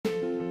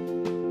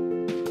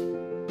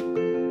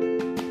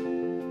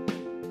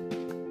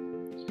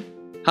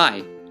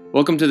Hi,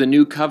 welcome to the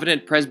New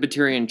Covenant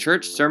Presbyterian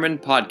Church Sermon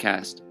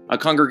Podcast, a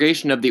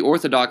congregation of the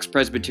Orthodox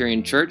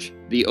Presbyterian Church,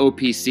 the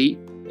OPC,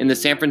 in the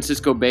San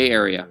Francisco Bay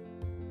Area.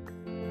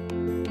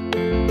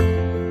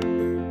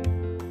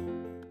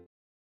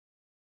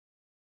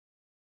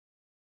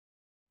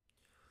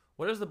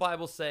 What does the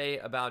Bible say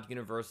about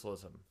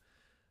universalism?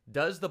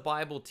 Does the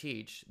Bible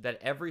teach that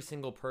every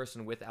single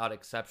person without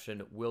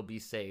exception will be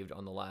saved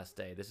on the last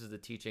day? This is the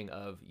teaching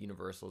of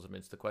universalism.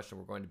 It's the question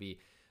we're going to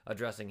be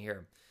addressing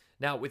here.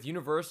 Now, with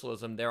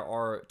universalism, there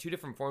are two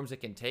different forms it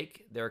can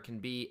take. There can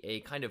be a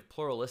kind of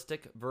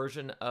pluralistic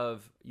version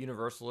of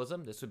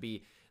universalism. This would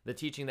be the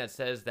teaching that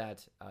says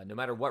that no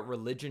matter what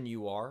religion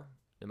you are,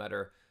 no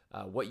matter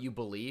what you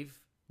believe,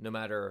 no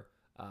matter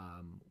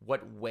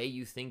what way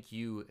you think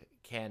you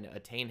can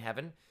attain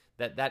heaven,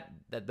 that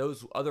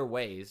those other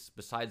ways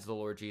besides the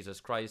Lord Jesus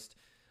Christ,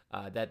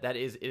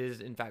 it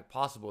is in fact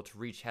possible to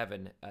reach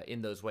heaven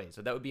in those ways.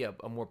 So that would be a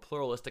more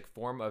pluralistic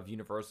form of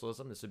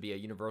universalism. This would be a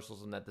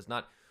universalism that does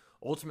not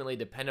ultimately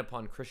depend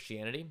upon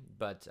Christianity,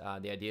 but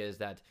the idea is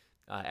that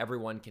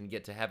everyone can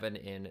get to heaven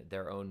in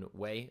their own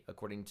way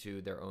according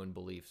to their own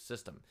belief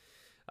system.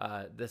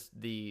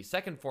 The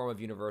second form of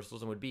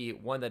universalism would be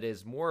one that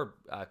is more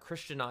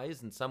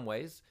Christianized in some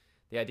ways.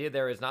 The idea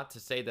there is not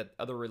to say that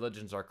other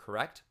religions are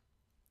correct,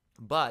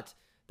 but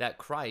that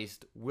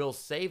Christ will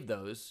save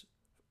those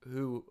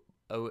who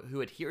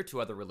adhere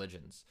to other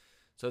religions.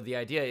 So the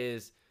idea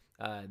is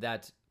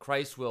that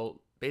Christ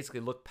will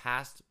basically look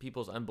past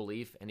people's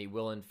unbelief, and he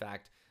will, in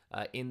fact,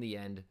 in the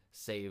end,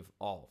 save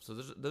all. So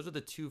those are the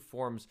two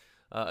forms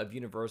of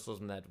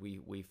universalism that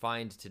we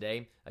find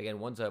today. Again,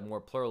 one's a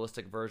more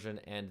pluralistic version,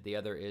 and the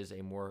other is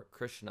a more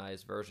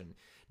Christianized version.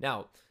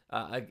 Now,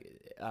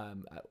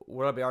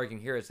 what I'll be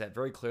arguing here is that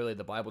very clearly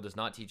the Bible does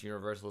not teach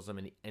universalism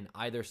in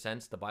either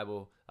sense. The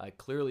Bible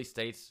clearly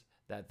states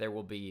that there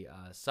will be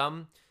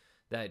some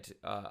that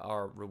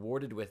are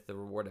rewarded with the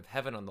reward of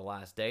heaven on the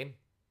last day.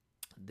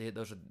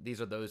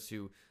 These are those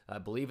who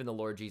believe in the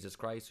Lord Jesus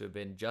Christ, who have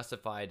been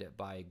justified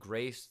by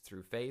grace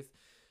through faith,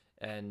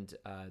 and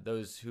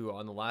those who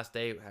on the last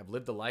day have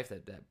lived a life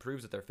that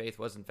proves that their faith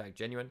was in fact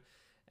genuine,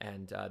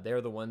 and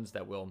they're the ones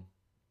that will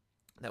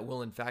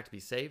in fact be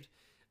saved.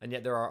 And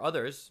yet there are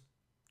others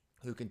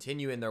who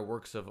continue in their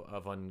works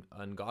of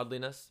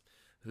ungodliness,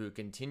 who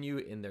continue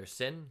in their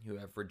sin, who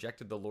have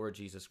rejected the Lord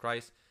Jesus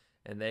Christ,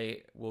 and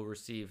they will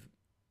receive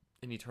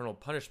an eternal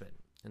punishment.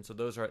 And so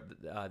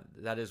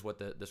that is what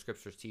the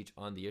scriptures teach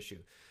on the issue.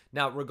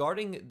 Now,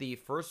 regarding the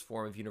first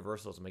form of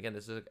universalism, again,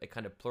 this is a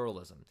kind of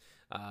pluralism.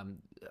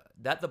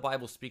 That the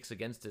Bible speaks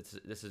against it,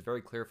 this is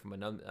very clear from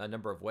a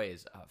number of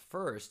ways.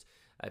 First,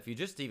 if you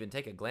just even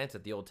take a glance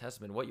at the Old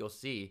Testament, what you'll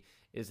see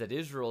is that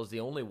Israel is the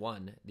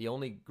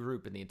only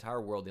group in the entire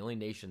world, the only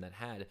nation that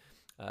had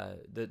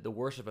the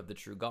worship of the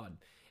true God.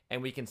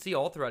 And we can see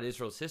all throughout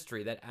Israel's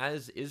history that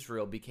as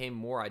Israel became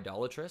more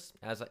idolatrous,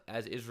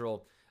 as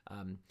Israel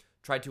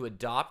tried to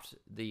adopt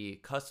the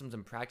customs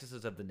and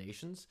practices of the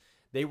nations,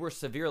 they were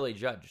severely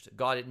judged.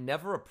 God had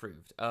never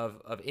approved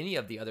of any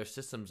of the other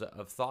systems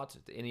of thought,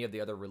 any of the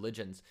other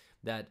religions,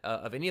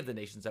 of any of the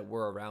nations that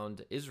were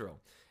around Israel.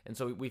 And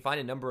so we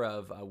find a number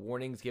of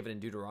warnings given in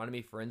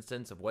Deuteronomy, for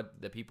instance, of what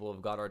the people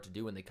of God are to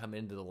do when they come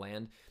into the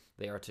land.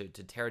 They are to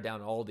tear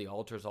down all the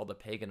altars, all the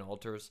pagan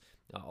altars,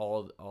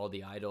 all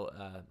the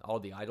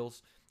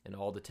idols, and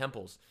all the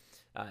temples.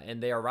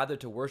 And they are rather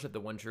to worship the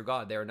one true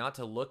God. They are not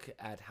to look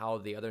at how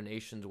the other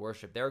nations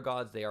worship their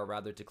gods. They are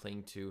rather to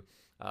cling to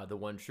the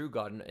one true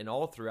God. And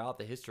all throughout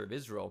the history of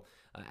Israel,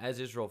 as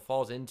Israel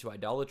falls into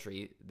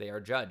idolatry, they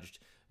are judged,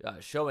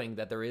 showing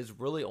that there is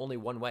really only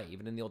one way.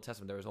 Even in the Old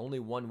Testament, there is only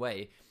one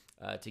way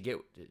to get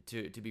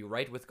to be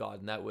right with God,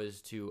 and that was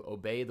to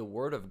obey the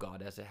word of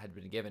God as it had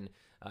been given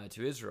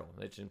to Israel,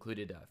 which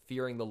included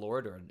fearing the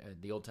Lord, or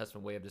the Old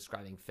Testament way of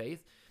describing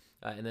faith,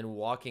 and then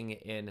walking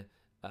in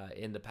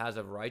the paths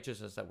of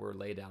righteousness that were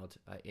laid out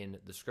in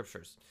the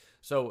scriptures.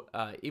 So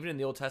even in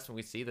the Old Testament,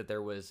 we see that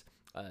there was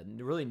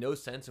really no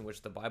sense in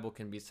which the Bible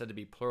can be said to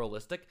be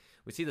pluralistic.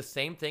 We see the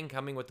same thing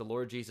coming with the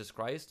Lord Jesus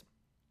Christ,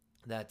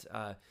 that,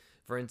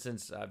 for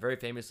instance, very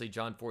famously,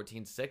 John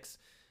 14:6,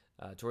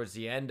 towards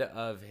the end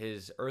of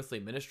his earthly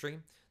ministry,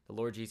 the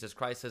Lord Jesus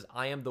Christ says,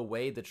 "I am the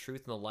way, the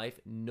truth, and the life.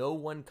 No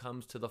one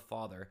comes to the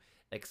Father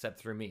except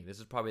through me." This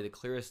is probably the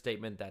clearest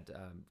statement that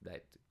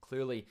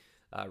clearly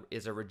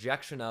is a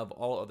rejection of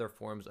all other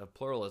forms of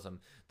pluralism.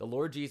 The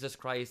Lord Jesus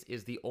Christ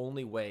is the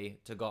only way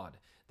to God.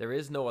 There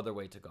is no other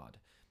way to God.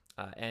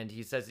 And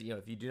he says,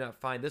 if you do not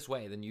find this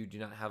way, then you do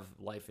not have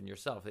life in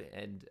yourself.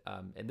 And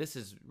this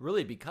is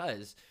really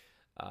because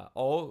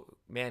all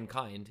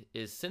mankind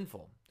is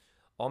sinful.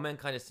 All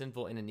mankind is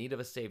sinful and in need of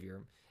a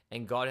Savior,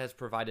 and God has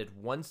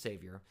provided one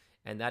Savior,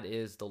 and that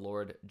is the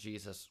Lord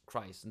Jesus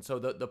Christ. And so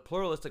the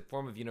pluralistic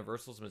form of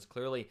universalism is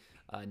clearly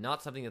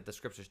not something that the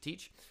scriptures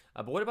teach.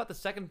 But what about the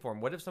second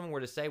form? What if someone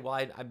were to say,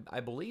 well, I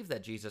believe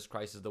that Jesus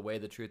Christ is the way,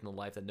 the truth, and the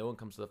life, that no one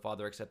comes to the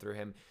Father except through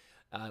him,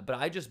 but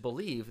I just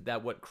believe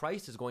that what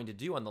Christ is going to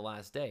do on the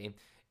last day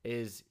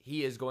is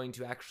he is going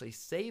to actually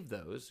save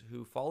those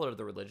who follow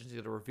the religions.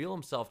 He's going to reveal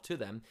himself to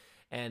them,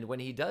 And when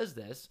he does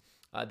this,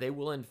 they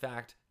will in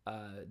fact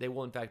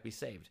be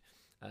saved.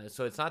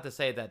 So it's not to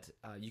say that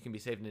you can be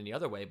saved in any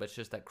other way, but it's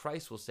just that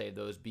Christ will save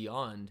those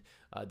beyond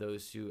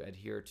those who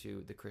adhere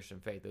to the Christian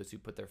faith, those who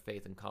put their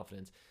faith and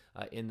confidence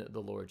in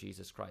the Lord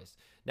Jesus Christ.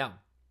 Now,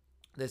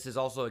 this is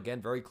also,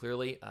 again, very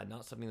clearly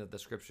not something that the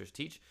scriptures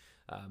teach.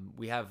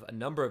 We have a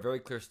number of very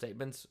clear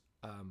statements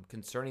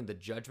concerning the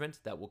judgment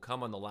that will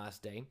come on the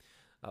last day,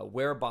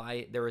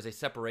 whereby there is a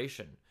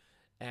separation.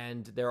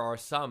 And there are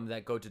some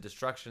that go to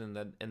destruction,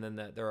 and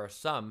then there are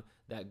some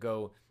that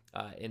go,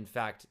 in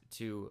fact,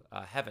 to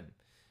heaven.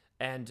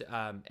 And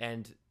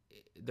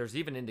there's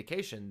even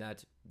indication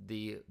that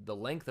the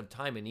length of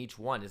time in each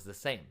one is the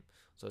same.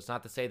 So it's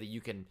not to say that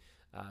you can,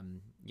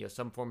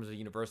 some forms of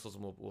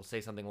universalism will say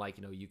something like,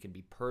 you can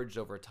be purged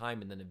over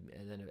time and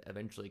then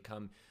eventually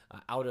come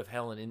out of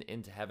hell and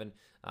into heaven,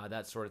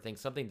 that sort of thing.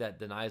 Something that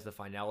denies the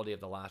finality of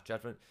the last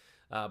judgment.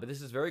 But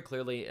this is very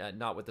clearly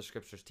not what the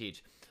scriptures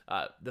teach.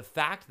 The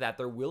fact that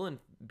there will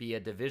be a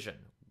division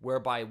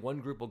whereby one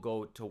group will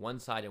go to one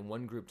side and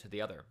one group to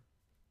the other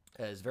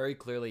is very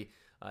clearly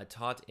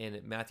taught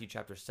in Matthew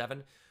chapter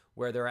 7,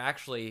 where they're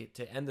actually,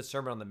 to end the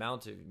Sermon on the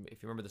Mount,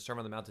 if you remember, the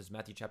Sermon on the Mount is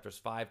Matthew chapters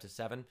 5 to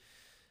 7.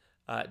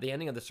 The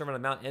ending of the Sermon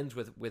on the Mount ends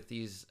with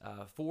these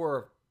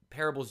 4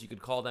 parables, you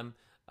could call them,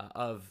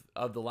 of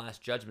the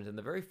last judgment. And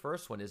the very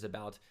first one is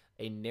about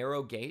a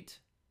narrow gate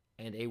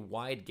and a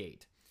wide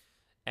gate.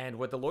 And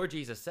what the Lord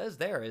Jesus says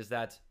there is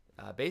that,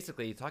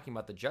 basically talking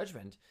about the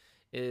judgment,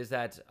 is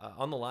that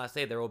on the last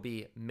day there will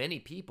be many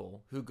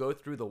people who go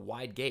through the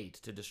wide gate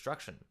to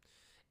destruction.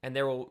 And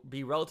there will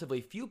be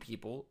relatively few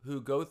people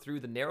who go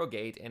through the narrow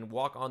gate and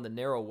walk on the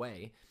narrow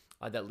way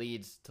that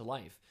leads to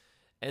life.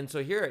 And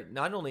so here,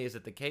 not only is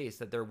it the case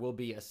that there will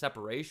be a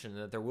separation,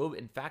 that there will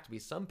in fact be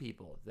some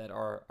people that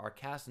are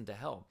cast into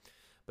hell,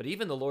 but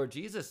even the Lord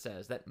Jesus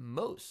says that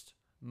most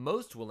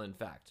will in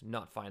fact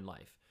not find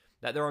life.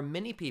 That there are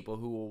many people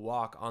who will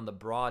walk on the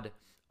broad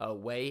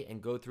way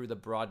and go through the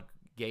broad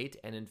gate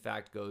and in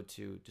fact go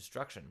to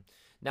destruction.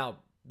 Now,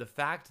 the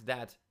fact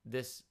that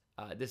this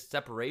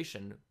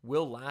separation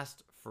will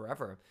last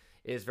forever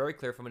is very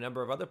clear from a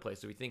number of other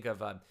places. We think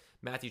of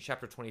Matthew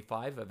chapter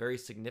 25, a very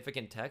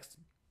significant text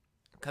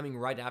coming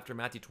right after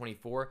Matthew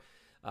 24,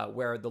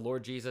 where the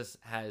Lord Jesus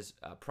has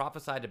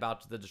prophesied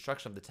about the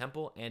destruction of the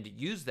temple and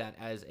used that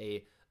as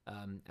a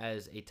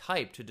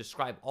type to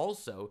describe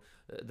also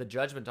the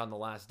judgment on the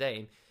last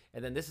day.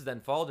 And then this is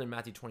then followed in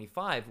Matthew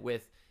 25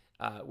 with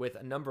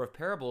a number of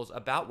parables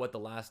about what the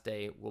last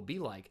day will be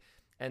like.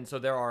 And so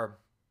there are,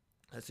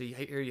 so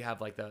here you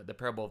have like the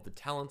parable of the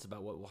talents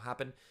about what will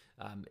happen.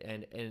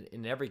 And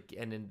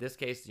in this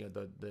case,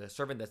 the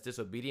servant that's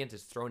disobedient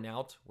is thrown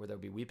out, where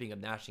there'll be weeping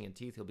and gnashing of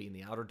teeth. He'll be in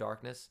the outer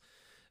darkness.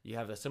 You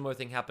have a similar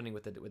thing happening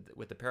with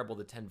the parable of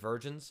the 10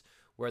 virgins,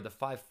 where the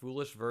 5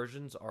 foolish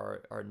virgins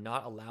are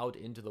not allowed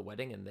into the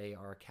wedding, and they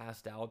are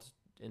cast out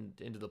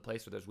into the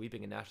place where there's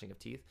weeping and gnashing of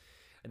teeth.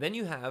 And then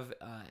you have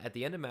at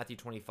the end of Matthew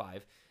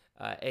 25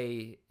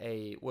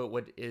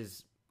 what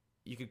is,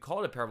 you could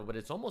call it a parable, but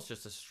it's almost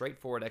just a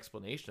straightforward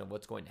explanation of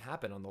what's going to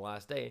happen on the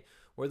last day,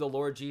 where the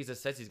Lord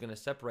Jesus says he's going to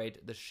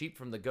separate the sheep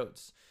from the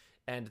goats.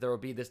 And there will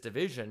be this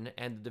division,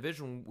 and the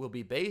division will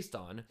be based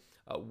on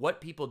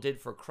what people did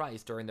for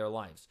Christ during their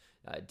lives.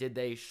 Did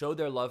they show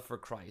their love for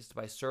Christ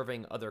by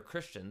serving other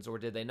Christians, or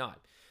did they not?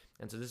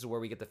 And so this is where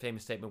we get the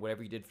famous statement,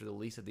 whatever you did for the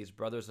least of these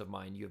brothers of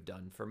mine, you have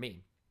done for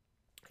me.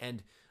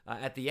 And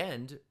at the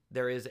end,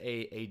 there is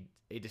a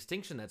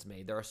distinction that's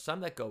made. There are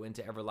some that go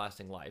into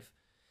everlasting life,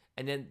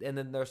 and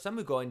then there are some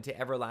who go into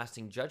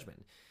everlasting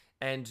judgment.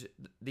 And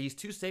these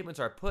two statements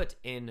are put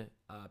in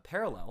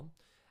parallel.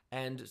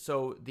 And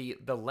so the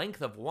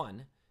length of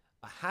one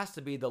has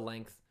to be the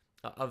length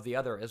of the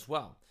other as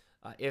well.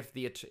 If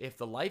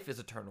the life is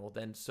eternal,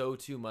 then so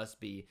too must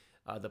be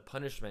the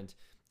punishment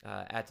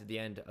at the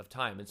end of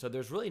time. And so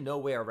there's really no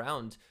way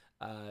around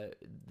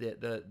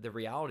the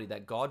reality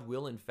that God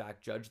will in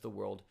fact judge the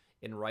world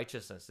in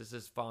righteousness. This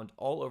is found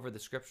all over the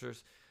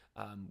scriptures.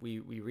 We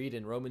read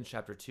in Romans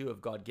chapter 2 of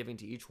God giving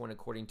to each one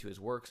according to his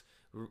works.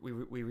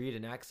 We read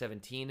in Acts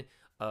 17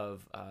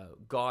 of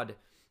God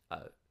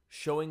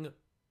showing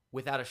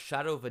without a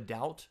shadow of a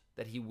doubt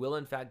that he will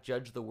in fact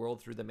judge the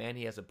world through the man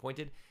he has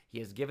appointed. He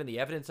has given the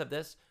evidence of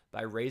this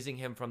by raising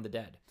him from the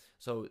dead.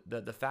 So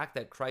the fact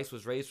that Christ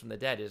was raised from the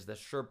dead is the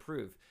sure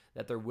proof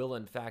that there will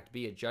in fact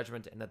be a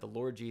judgment, and that the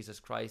Lord Jesus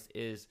Christ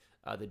is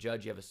the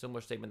judge. You have a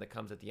similar statement that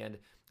comes at the end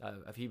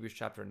of Hebrews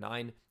chapter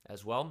 9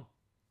 as well.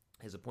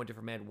 His appointed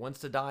for man once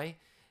to die,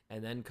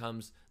 and then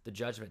comes the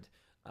judgment.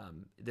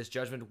 This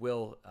judgment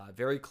will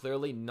very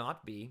clearly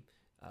not be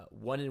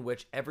one in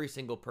which every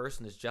single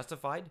person is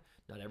justified.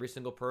 Not every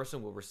single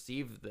person will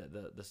receive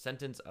the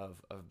sentence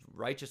of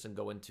righteous and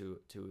go into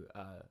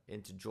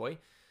joy.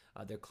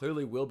 There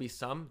clearly will be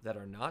some that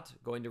are not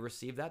going to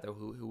receive that,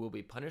 who will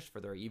be punished for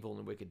their evil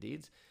and wicked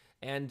deeds.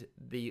 And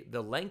the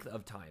length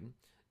of time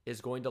is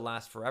going to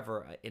last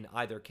forever in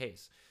either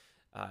case.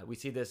 We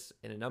see this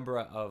in a number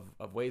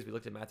of ways. We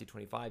looked at Matthew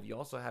 25. You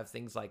also have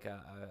things like,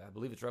 I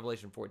believe it's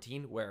Revelation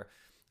 14, where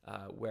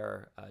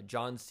where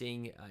John,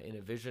 seeing in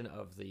a vision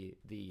of the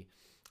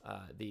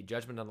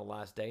judgment on the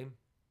last day,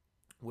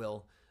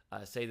 will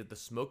say that the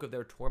smoke of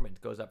their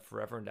torment goes up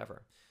forever and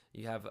ever.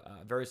 You have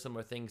a very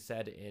similar thing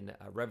said in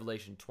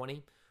Revelation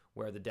 20,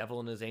 where the devil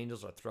and his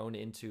angels are thrown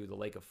into the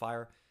lake of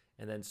fire,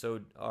 and then so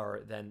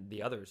are then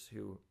the others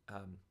who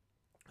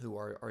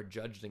are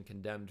judged and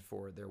condemned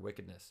for their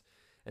wickedness.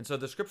 And so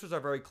the scriptures are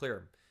very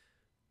clear.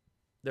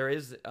 There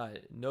is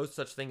no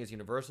such thing as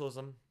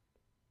universalism.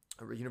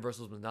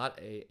 Universalism is not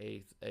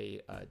a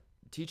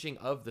teaching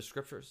of the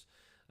scriptures.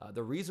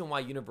 The reason why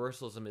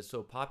universalism is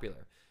so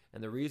popular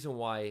and the reason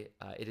why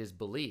it is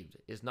believed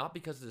is not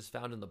because it is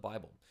found in the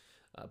Bible,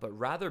 but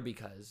rather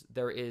because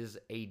there is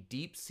a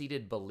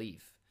deep-seated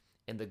belief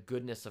in the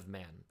goodness of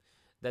man,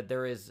 that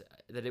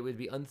it would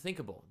be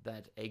unthinkable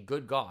that a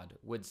good God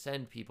would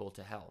send people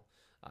to hell.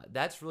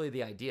 That's really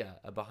the idea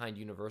behind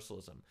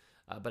universalism.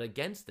 But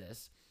against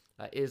this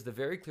is the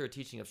very clear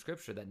teaching of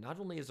Scripture that not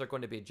only is there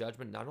going to be a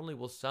judgment, not only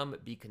will some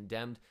be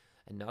condemned,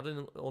 and not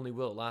only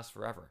will it last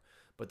forever,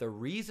 but the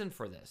reason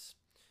for this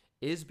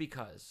is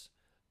because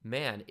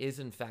man is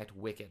in fact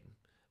wicked.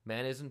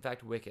 Man is in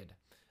fact wicked.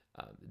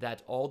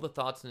 That all the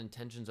thoughts and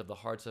intentions of the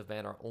hearts of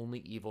man are only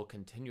evil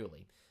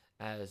continually,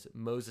 as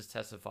Moses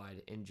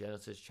testified in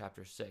Genesis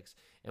chapter 6.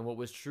 And what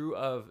was true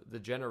of the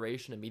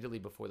generation immediately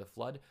before the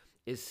flood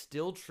is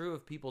still true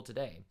of people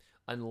today,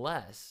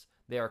 unless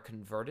they are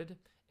converted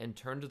and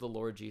turn to the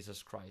Lord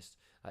Jesus Christ,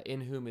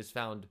 in whom is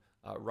found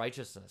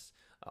righteousness.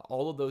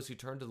 All of those who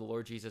turn to the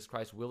Lord Jesus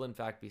Christ will in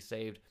fact be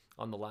saved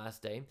on the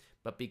last day,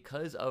 but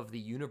because of the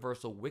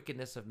universal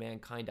wickedness of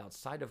mankind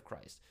outside of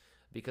Christ,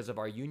 because of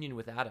our union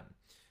with Adam,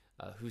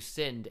 who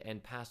sinned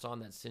and passed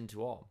on that sin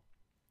to all,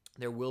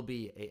 there will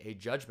be a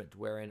judgment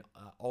wherein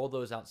all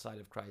those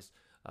outside of Christ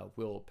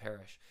will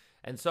perish.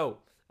 And so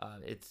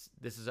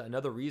this is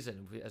another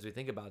reason, as we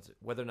think about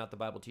whether or not the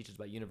Bible teaches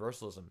about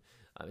universalism,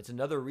 it's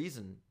another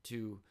reason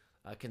to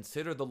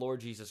consider the Lord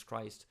Jesus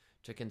Christ,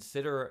 to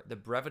consider the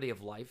brevity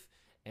of life,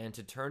 and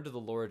to turn to the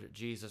Lord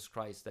Jesus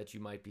Christ that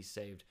you might be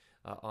saved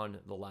on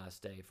the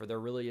last day. For there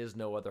really is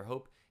no other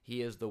hope.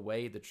 He is the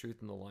way, the truth,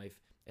 and the life,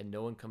 and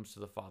no one comes to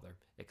the Father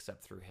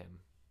except through him.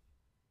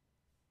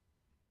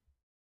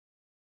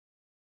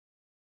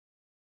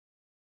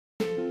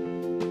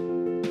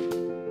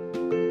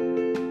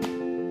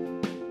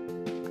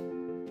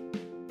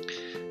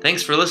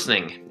 Thanks for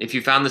listening. If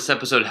you found this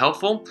episode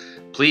helpful,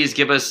 please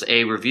give us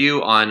a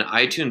review on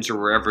iTunes or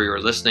wherever you're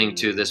listening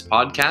to this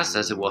podcast,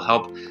 as it will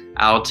help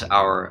out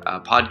our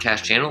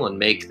podcast channel and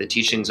make the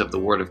teachings of the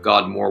Word of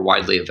God more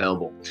widely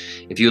available.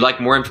 If you'd like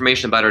more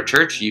information about our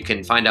church, you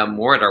can find out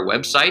more at our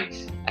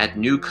website at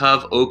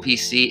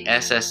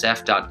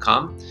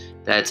newcovopcssf.com.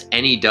 That's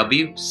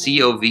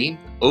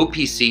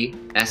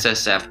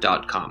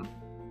NEWCOVOPCSSF.com.